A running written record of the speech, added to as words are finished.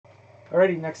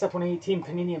Alrighty, next up 118,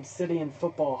 Panini Obsidian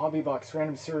Football Hobby Box,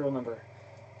 random serial number.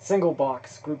 Single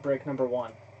box, group break number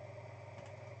 1.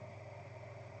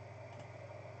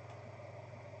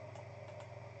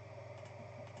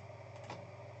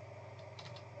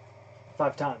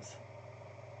 Five times.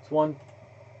 It's 1,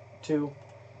 2,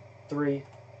 3,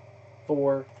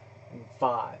 4, and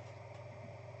 5.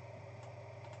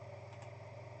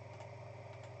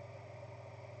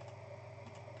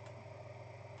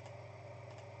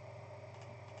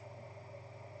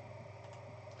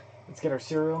 Let's get our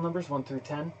serial numbers 1 through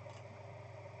 10.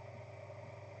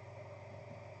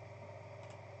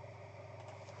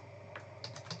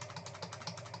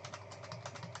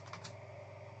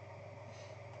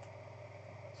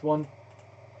 It's 1,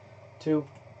 2,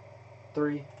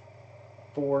 3,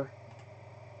 4,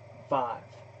 5.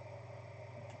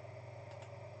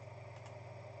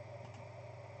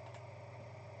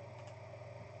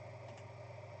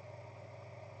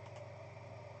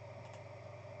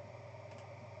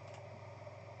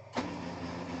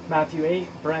 Matthew 8,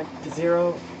 Brent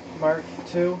 0, Mark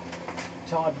 2,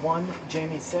 Todd 1,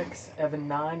 Jamie 6, Evan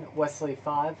 9, Wesley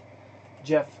 5,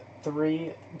 Jeff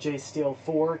 3, Jay Steele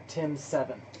 4, Tim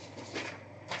 7.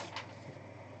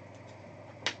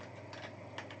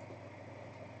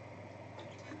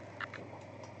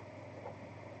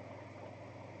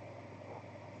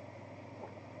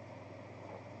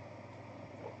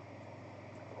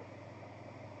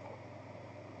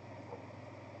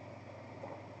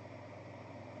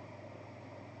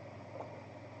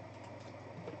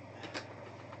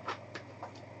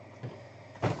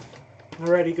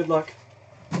 Alrighty, good luck.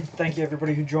 Thank you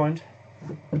everybody who joined.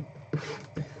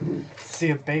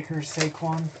 See a Baker,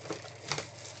 Saquon.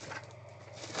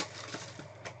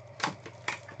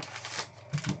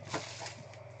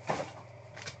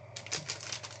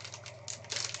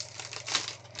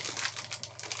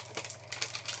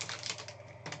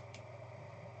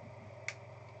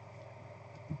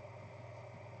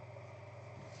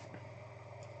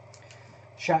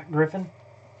 Shaq Griffin.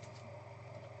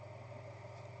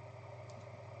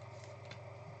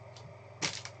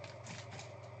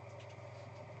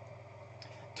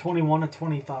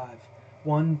 (21/25).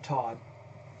 1 Todd.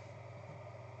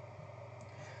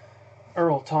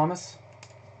 Earl Thomas.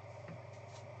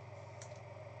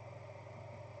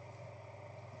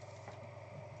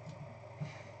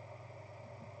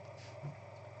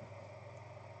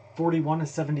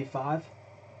 (41/75).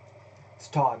 It's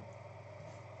Todd.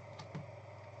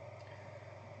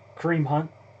 Kareem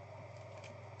Hunt.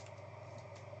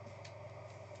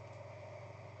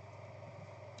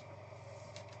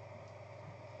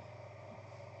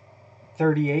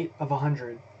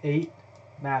 (38/100). 8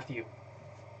 Matthew.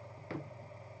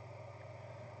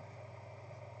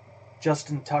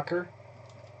 Justin Tucker.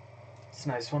 It's a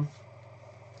nice one.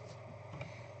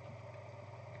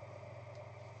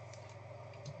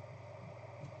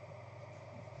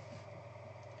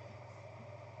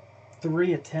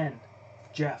 (3/10).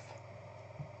 Jeff.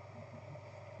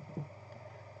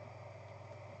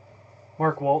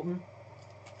 Mark Walton.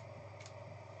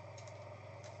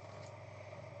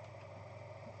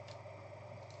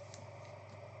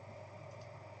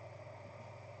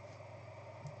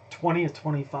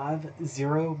 (20/25).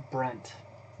 0 Brent.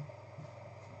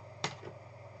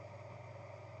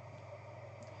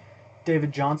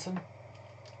 David Johnson.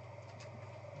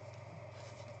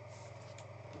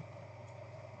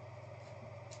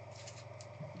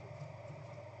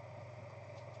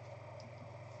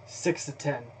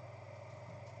 (6/10).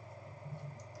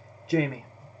 Jamie.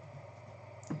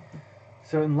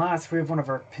 So in last we have one of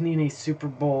our Panini Super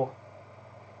Bowl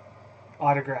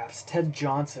autographs, Ted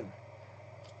Johnson.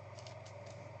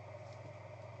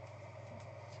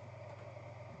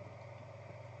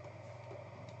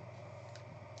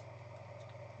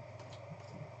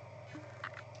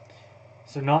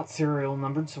 So not serial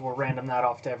numbered, so we'll random that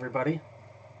off to everybody.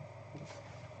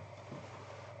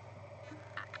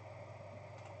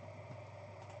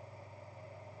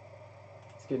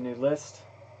 Let's get a new list.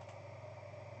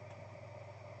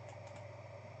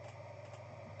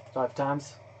 5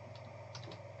 times.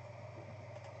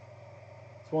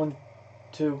 It's 1,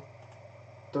 2,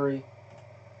 3,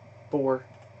 4,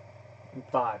 and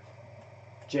 5.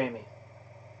 Jamie.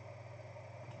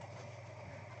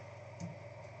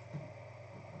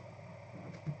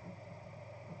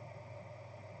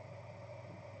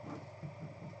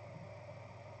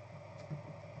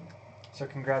 So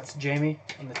congrats, Jamie,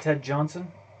 on the Ted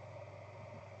Johnson.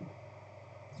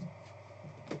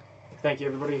 Thank you,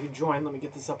 everybody who joined. Let me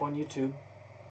get this up on YouTube.